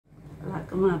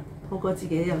咁啊，Paul哥自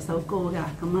己有首歌㗎，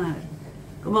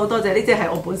咁好多謝呢隻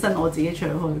係我本身我自己唱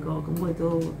開嘅歌，咁佢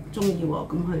都中意喎，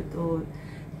咁佢都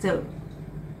即係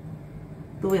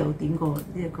都有點過呢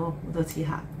隻歌好多次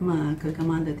下，咁啊佢今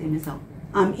晚就點呢首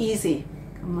I'm Easy，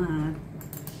 咁啊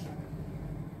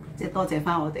即係多謝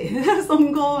翻我哋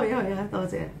送歌，因為啊多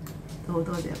謝都好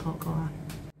多謝Paul哥啊。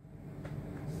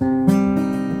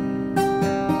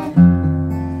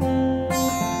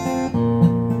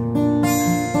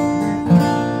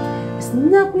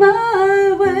Not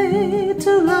my way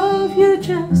to love you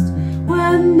just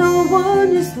when no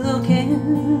one is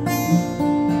looking.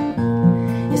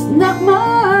 It's not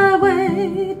my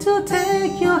way to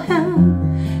take your hand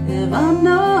if I'm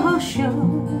not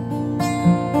sure.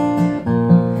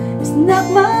 It's not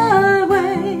my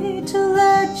way to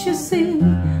let you see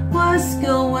what's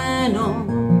going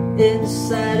on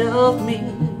inside of me.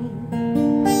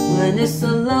 When it's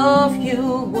a love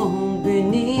you won't be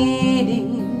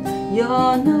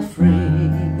needing.You're not free.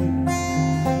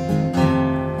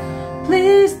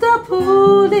 Please stop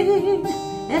pulling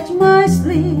at my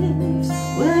sleeves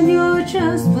when you're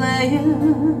just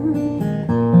playing.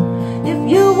 If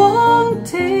you won't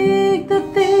take the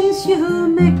things you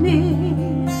make me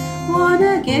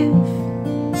wanna give,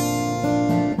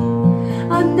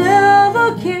 I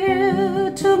never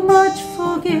cared too much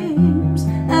for games,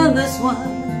 and this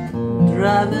one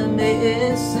driving me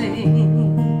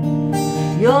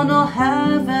insane.You're not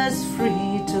half as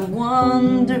free to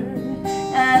wander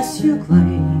as you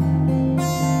claim.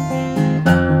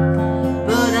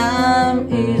 But I'm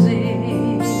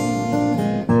easy.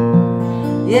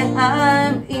 Yeah,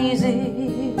 I'm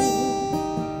easy.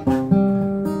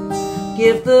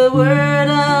 Give the word,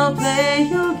 I'll play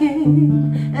your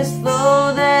game as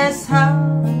though that's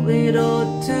how it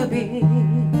ought to be.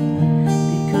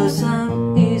 Because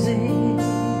I'm easy.Me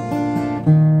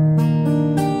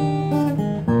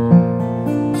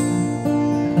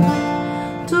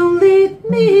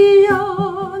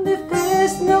on if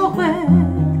there's nowhere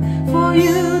for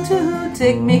you to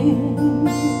take me.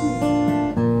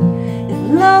 If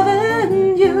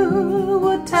loving you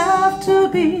would have to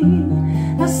be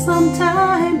a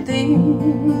sometime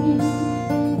thing,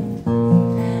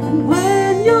 and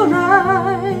when your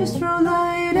eyes throw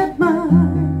light at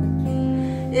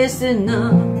mine, it's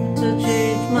enough to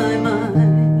change my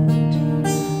mind.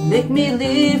 Make me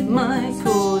leave my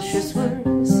cautious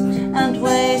words and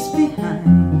ways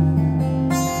behind.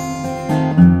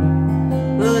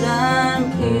 But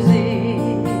I'm easy.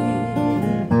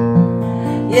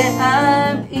 Yeah,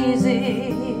 I'm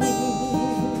easy.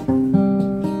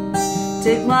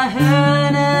 Take my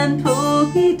hand and pull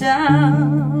me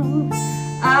down.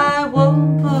 I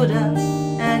won't put up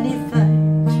any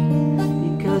fight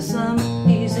because I'm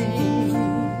easy.Do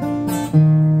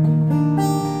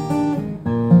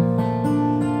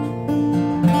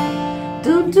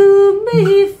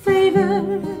me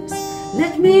favors,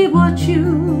 let me watch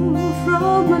you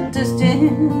from a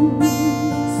distance.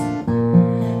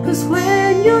 'Cause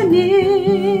when you're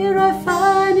near, I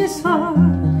find it's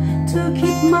hard to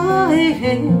keep my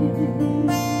head.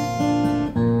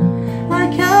 I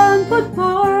can't put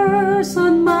words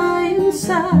on my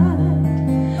inside.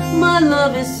 My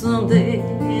love is something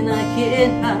I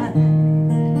can't hide.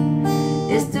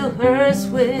 It still hurts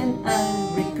when I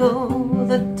recall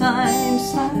the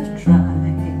times I've tried.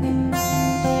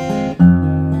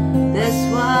 That's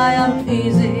why I'm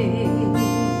easy.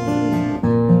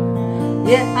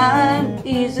 Yeah, I'm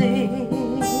easy.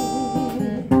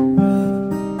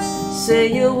 Say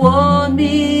you want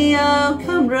me, I'll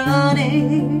come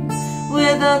running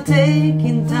without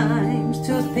taking time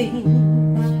to think.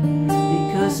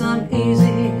 Because I'm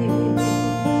easy.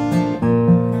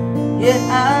 Yeah,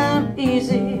 I'm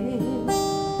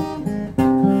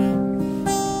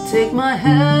easy.Take my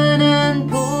hand and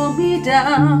pull me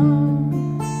down.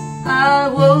 I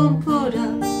won't put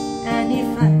up any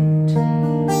fight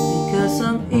because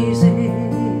I'm easy.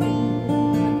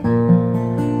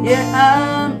 Yeah,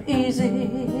 I'm easy.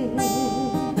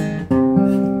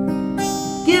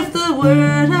 Give the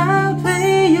word, I'll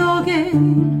play your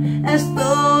game as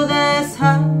though that's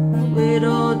how it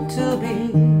ought to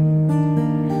be.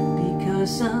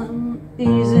 Because I'm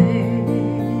easy.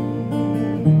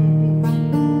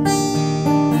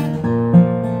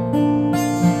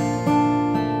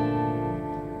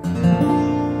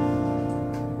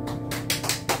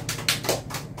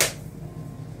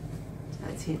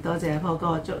多謝Paul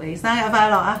哥，祝你生日快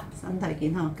樂啊！身體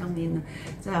健康，今年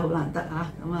真係好難得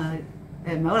啊！咁啊唔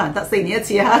係好難得，4年一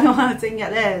次啊！咁啊正日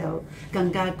咧就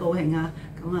更加高興啊！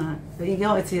咁啊佢已經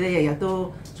開始咧日日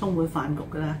都充滿飯局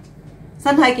㗎啦，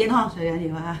身體健康最緊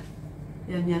要啊，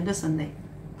樣樣都順利。